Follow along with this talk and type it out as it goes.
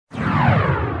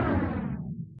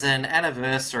an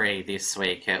anniversary this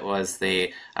week. It was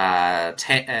the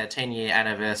 10-year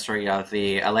anniversary of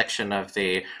the election of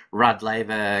the Rudd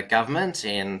Labor government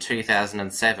in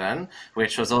 2007,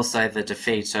 which was also the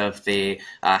defeat of the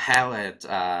Howard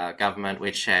government,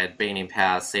 which had been in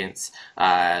power since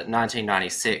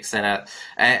 1996. And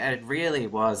it really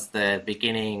was the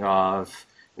beginning of,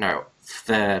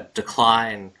 the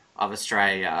decline of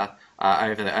Australia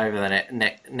over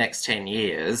the next 10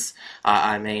 years.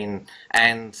 Rudd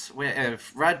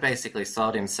basically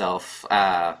sold himself.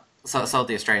 Sold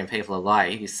the Australian people a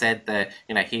lie. He said that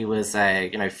he was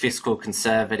a fiscal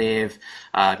conservative,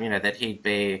 that he'd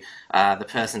be the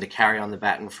person to carry on the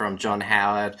baton from John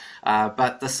Howard.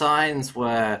 But the signs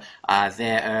were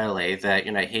there early that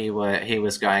he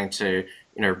was going to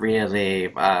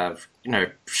really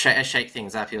shake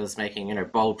things up. He was making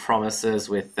bold promises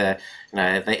with the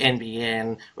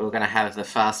NBN. We were going to have the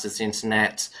fastest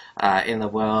internet in the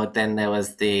world. Then there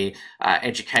was the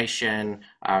education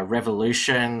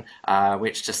revolution,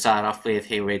 which to start off with,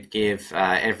 he would give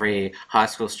every high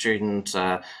school student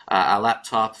a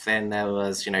laptop. Then there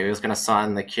was, he was going to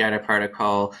sign the Kyoto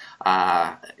Protocol,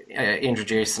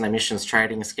 introduce an emissions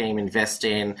trading scheme, invest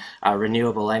in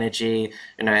renewable energy,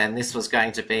 and this was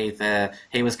going to be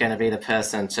he was going to be the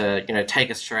person to, take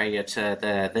Australia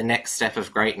to the next step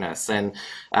of greatness. And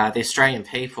the Australian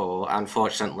people,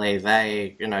 unfortunately,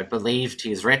 they, believed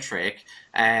his rhetoric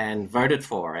and voted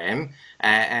for him.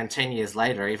 And 10 years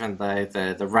later, even though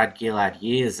the Rudd-Gillard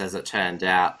years, as it turned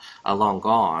out, are long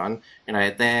gone,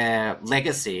 their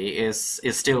legacy is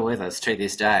still with us to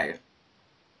this day.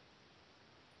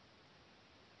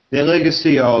 Their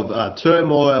legacy of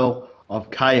turmoil,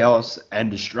 of chaos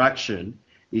and destruction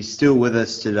is still with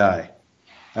us today.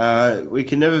 We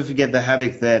can never forget the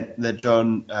havoc that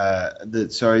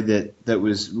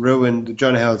was ruined,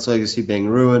 John Howard's legacy being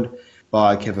ruined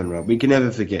by Kevin Rudd. We can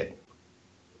never forget.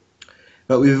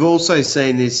 But we've also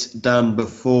seen this done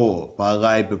before by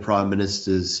Labor Prime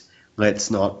Ministers, let's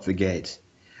not forget.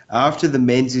 After the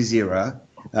Menzies era,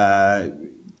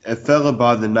 a fella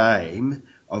by the name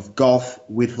of Gough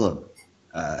Whitlam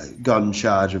got in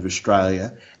charge of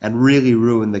Australia and really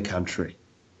ruined the country.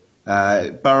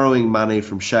 Borrowing money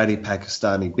from shady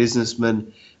Pakistani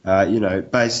businessmen,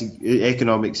 basic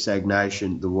economic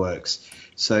stagnation, the works.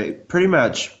 So pretty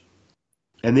much,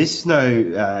 and this is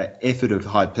no effort of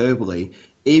hyperbole,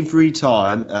 every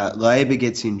time Labor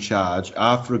gets in charge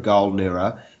after a golden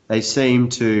era, they seem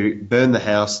to burn the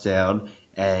house down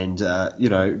and,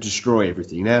 destroy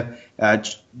everything. Now,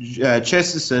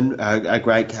 Chesterton, a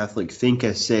great Catholic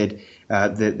thinker, said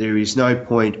that there is no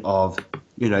point of,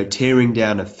 tearing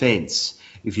down a fence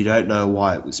if you don't know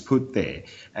why it was put there.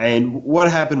 And what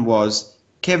happened was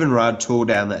Kevin Rudd tore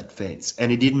down that fence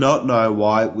and he did not know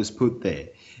why it was put there.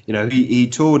 He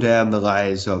tore down the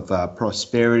layers of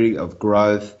prosperity, of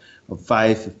growth, of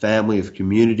faith, of family, of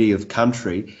community, of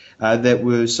country that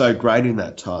were so great in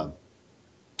that time.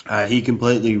 He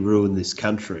completely ruined this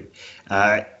country.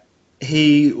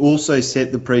 He also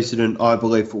set the precedent, I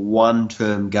believe, for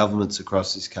one-term governments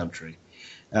across this country.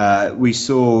 We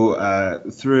saw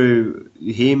through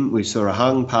him, we saw a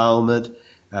hung parliament,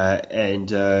 and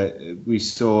we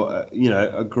saw,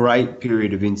 a great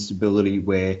period of instability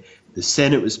where the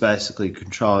Senate was basically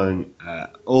controlling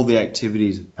all the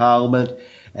activities of Parliament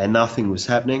and nothing was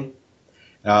happening.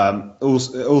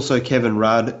 Also Kevin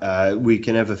Rudd, we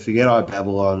can never forget, I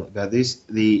babble on about this,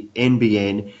 the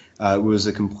NBN was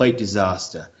a complete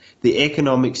disaster. The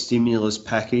economic stimulus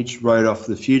package wrote off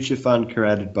the future fund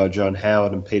created by John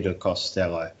Howard and Peter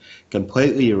Costello,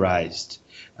 completely erased.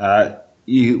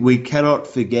 We cannot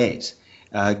forget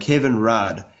Kevin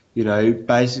Rudd,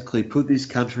 basically put this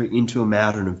country into a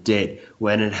mountain of debt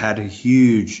when it had a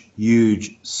huge,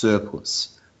 huge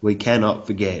surplus. We cannot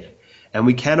forget. And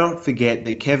we cannot forget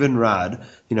that Kevin Rudd,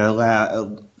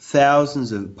 allowed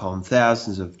thousands upon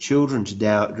thousands of children to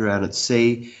drown at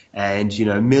sea and,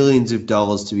 millions of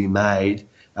dollars to be made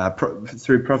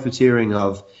through profiteering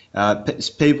of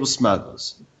people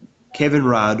smugglers. Kevin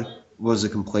Rudd was a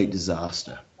complete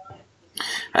disaster.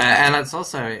 And it's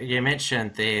also, you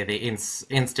mentioned the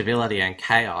instability and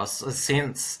chaos.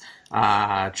 Since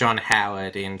John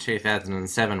Howard in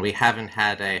 2007, we haven't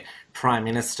had a Prime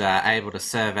Minister able to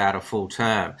serve out a full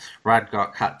term. Rudd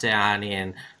got cut down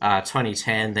in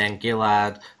 2010, then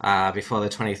Gillard before the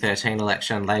 2013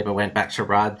 election. Labor went back to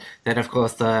Rudd. Then, of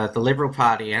course, the Liberal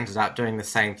Party ended up doing the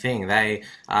same thing. They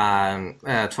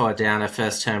tore down a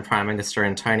first-term Prime Minister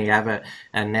in Tony Abbott,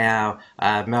 and now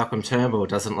Malcolm Turnbull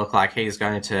doesn't look like he's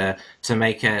going to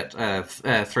make it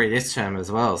through this term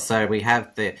as well. So we've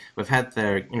had the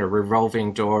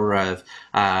revolving door of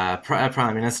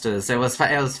prime ministers. It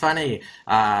was funny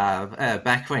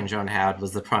back when John Howard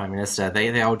was the Prime Minister.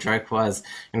 The old joke was,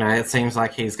 it seems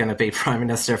like he's going to be Prime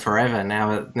Minister forever.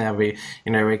 Now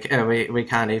we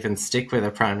can't even stick with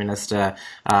a Prime Minister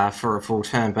for a full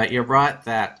term. But you're right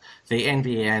that the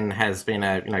NBN has been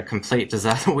a complete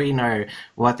disaster. We know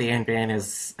what the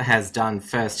NBN has done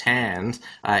firsthand.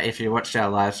 If you watched our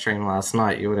live stream last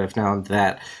night, you would have known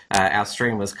that our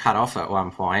stream was cut off at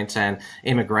one point, and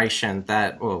immigration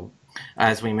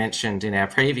as we mentioned in our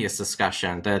previous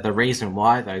discussion, the reason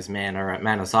why those men are at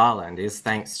Manus Island is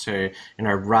thanks to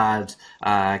Rudd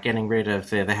getting rid of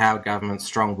the Howard government's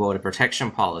strong border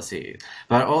protection policy,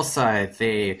 but also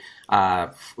the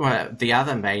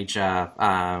other major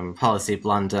policy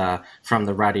blunder from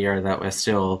the Rudd era that we're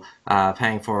still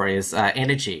paying for is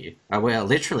energy. We're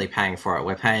literally paying for it.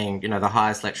 We're paying the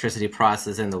highest electricity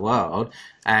prices in the world,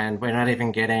 and we're not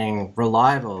even getting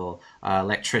reliable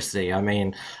electricity. I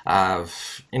mean,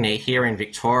 here in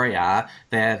Victoria,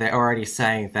 they're already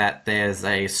saying that there's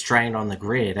a strain on the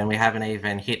grid, and we haven't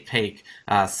even hit peak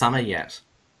summer yet.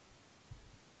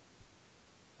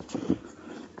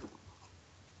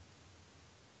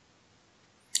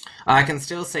 I can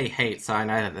still see heat, so I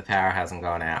know that the power hasn't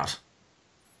gone out.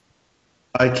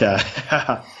 Okay.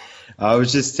 I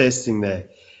was just testing there.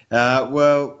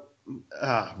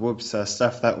 Whoops, I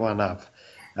stuffed that one up.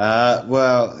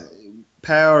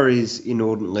 Power is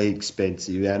inordinately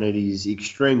expensive, and it is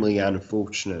extremely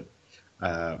unfortunate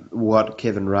what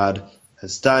Kevin Rudd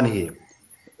has done here.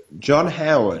 John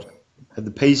Howard had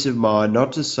the peace of mind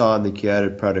not to sign the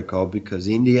Kyoto Protocol because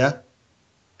India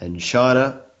and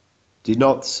China did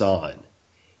not sign.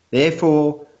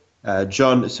 Therefore,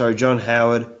 John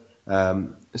Howard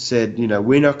said,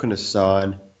 we're not going to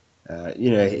sign.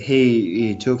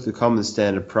 He took the common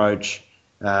stand approach,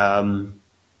 and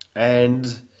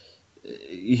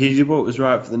he did what was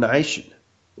right for the nation.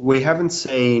 We haven't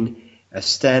seen a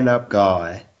stand-up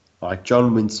guy like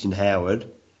John Winston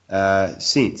Howard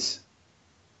since.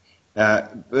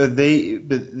 But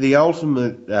the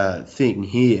ultimate thing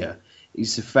here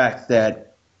is the fact that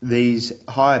these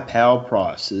high power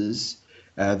prices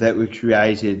that were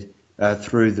created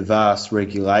through the vast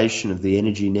regulation of the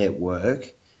energy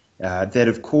network, that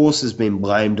of course has been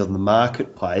blamed on the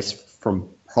marketplace from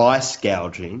price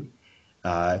gouging,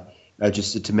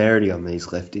 just a temerity on these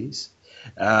lefties.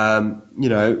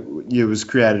 It was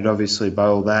created obviously by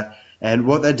all that, and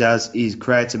what that does is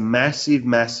creates a massive,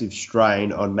 massive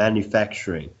strain on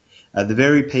manufacturing. The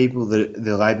very people that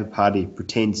the Labor Party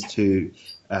pretends to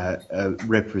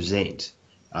represent.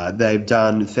 They've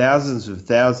done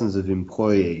thousands of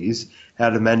employees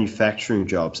out of manufacturing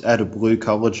jobs, out of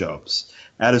blue-collar jobs,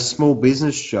 out of small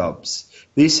business jobs.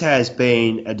 This has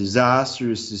been a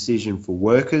disastrous decision for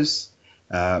workers,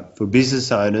 for business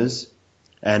owners,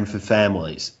 and for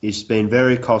families. It's been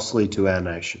very costly to our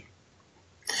nation.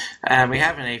 We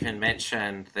haven't even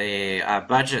mentioned the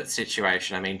budget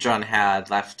situation. I mean, John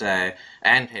Howard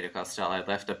and Peter Costello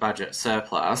left a budget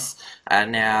surplus.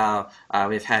 Now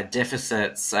we've had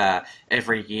deficits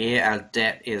every year. Our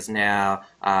debt is now,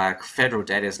 federal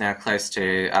debt is now close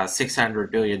to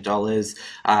 $600 billion.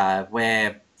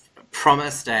 We're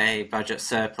promised a budget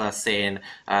surplus in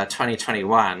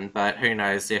 2021, but who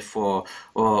knows if we'll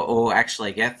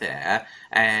actually get there.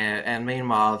 And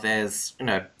meanwhile, there's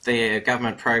the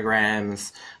government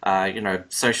programs,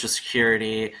 Social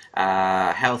Security,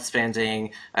 health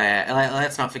spending.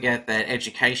 Let's not forget that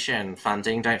education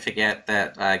funding. Don't forget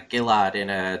that Gillard in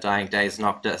her dying days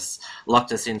locked us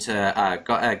into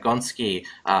Gonski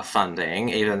funding,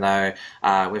 even though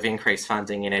we've increased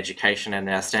funding in education and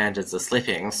our standards are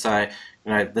slipping. So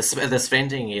the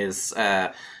spending is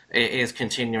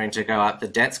continuing to go up, the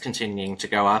debt's continuing to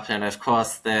go up, and of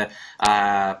course the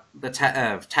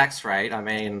tax rate. I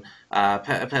mean,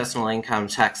 personal income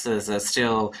taxes are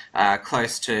still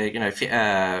close to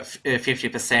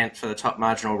 50% for the top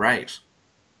marginal rate.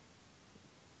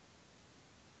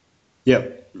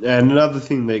 Yep, and another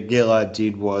thing that Gillard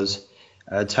did was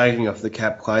taking off the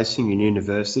cap placing in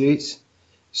universities.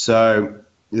 So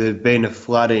there's been a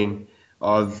flooding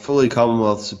of fully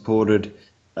Commonwealth supported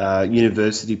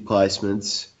university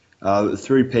placements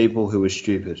through people who were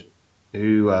stupid.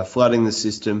 who are flooding the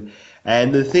system.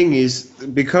 And the thing is,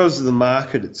 because the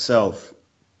market itself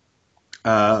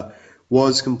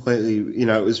was completely,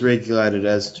 it was regulated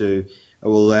as to,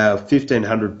 will allow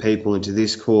 1,500 people into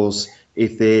this course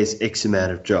if there's X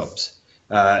amount of jobs.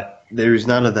 There is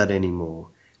none of that anymore.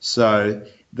 So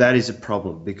that is a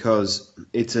problem because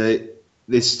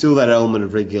there's still that element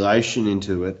of regulation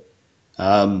into it.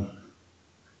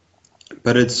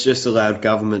 But it's just allowed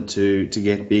government to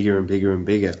get bigger and bigger and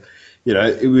bigger.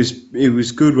 It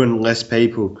was good when less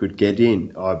people could get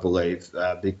in, I believe,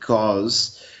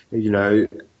 because,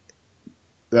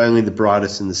 only the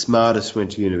brightest and the smartest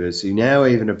went to university. Now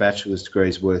even a bachelor's degree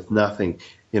is worth nothing,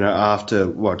 after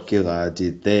what Gillard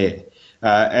did there.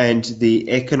 And the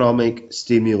economic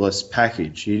stimulus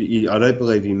package, I don't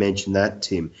believe you mentioned that,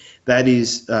 Tim. That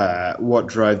is what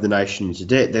drove the nation into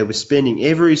debt. They were spending,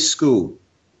 every school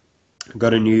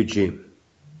got a new gym.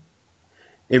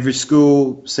 Every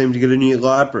school seemed to get a new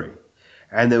library.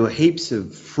 And there were heaps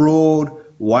of fraud,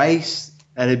 waste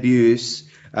and abuse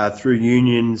through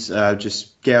unions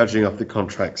just gouging off the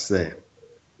contracts there.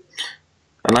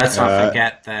 And let's not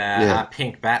forget the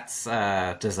Pink Bats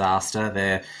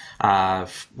disaster,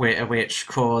 which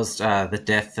caused the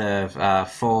death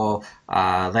of 4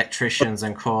 electricians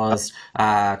and caused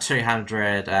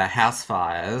 200 house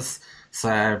fires.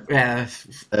 So it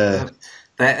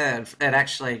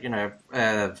actually,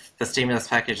 the stimulus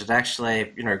package, it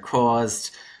actually,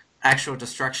 caused actual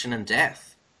destruction and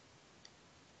death.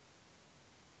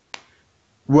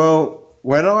 Well,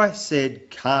 when I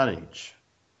said carnage,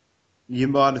 you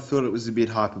might have thought it was a bit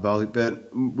hyperbolic, but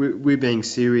we're being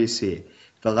serious here.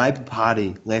 The Labor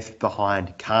Party left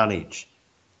behind carnage.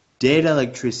 Dead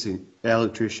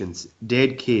electricians,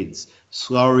 dead kids,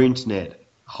 slower internet,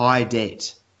 high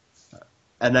debt,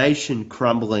 a nation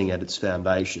crumbling at its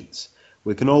foundations.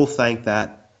 We can all thank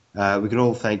that. We can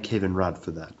all thank Kevin Rudd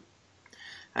for that.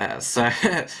 So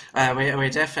we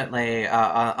definitely,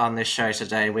 on this show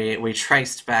today, we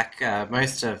traced back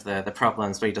most of the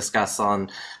problems we discuss on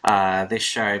this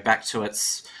show back to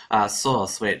its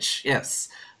source, which, yes,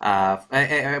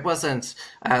 it wasn't,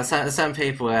 some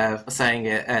people were saying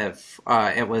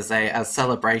it was a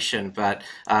celebration, but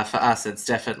for us it's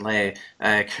definitely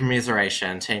a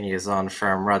commiseration 10 years on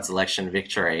from Rudd's election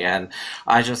victory. And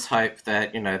I just hope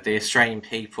that, the Australian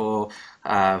people,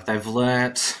 they've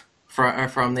learnt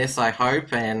from this, I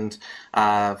hope, and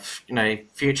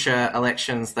future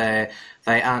elections they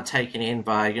aren't taken in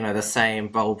by the same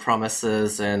bold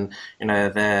promises and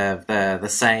the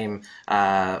same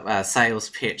sales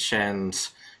pitch, and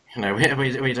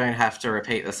we don't have to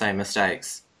repeat the same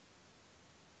mistakes.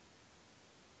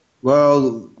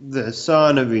 Well, the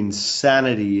sign of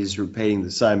insanity is repeating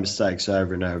the same mistakes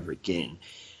over and over again,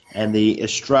 and the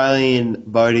Australian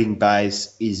voting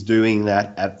base is doing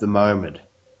that at the moment.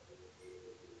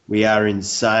 We are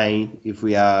insane if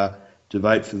we are to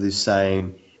vote for this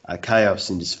same chaos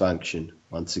and dysfunction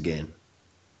once again.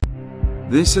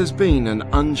 This has been an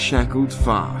Unshackled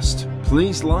Fast.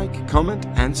 Please like, comment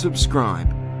and subscribe.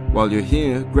 While you're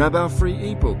here, grab our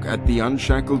free ebook at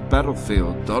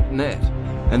theunshackledbattlefield.net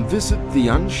and visit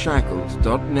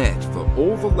theunshackled.net for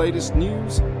all the latest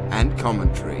news and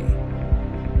commentary.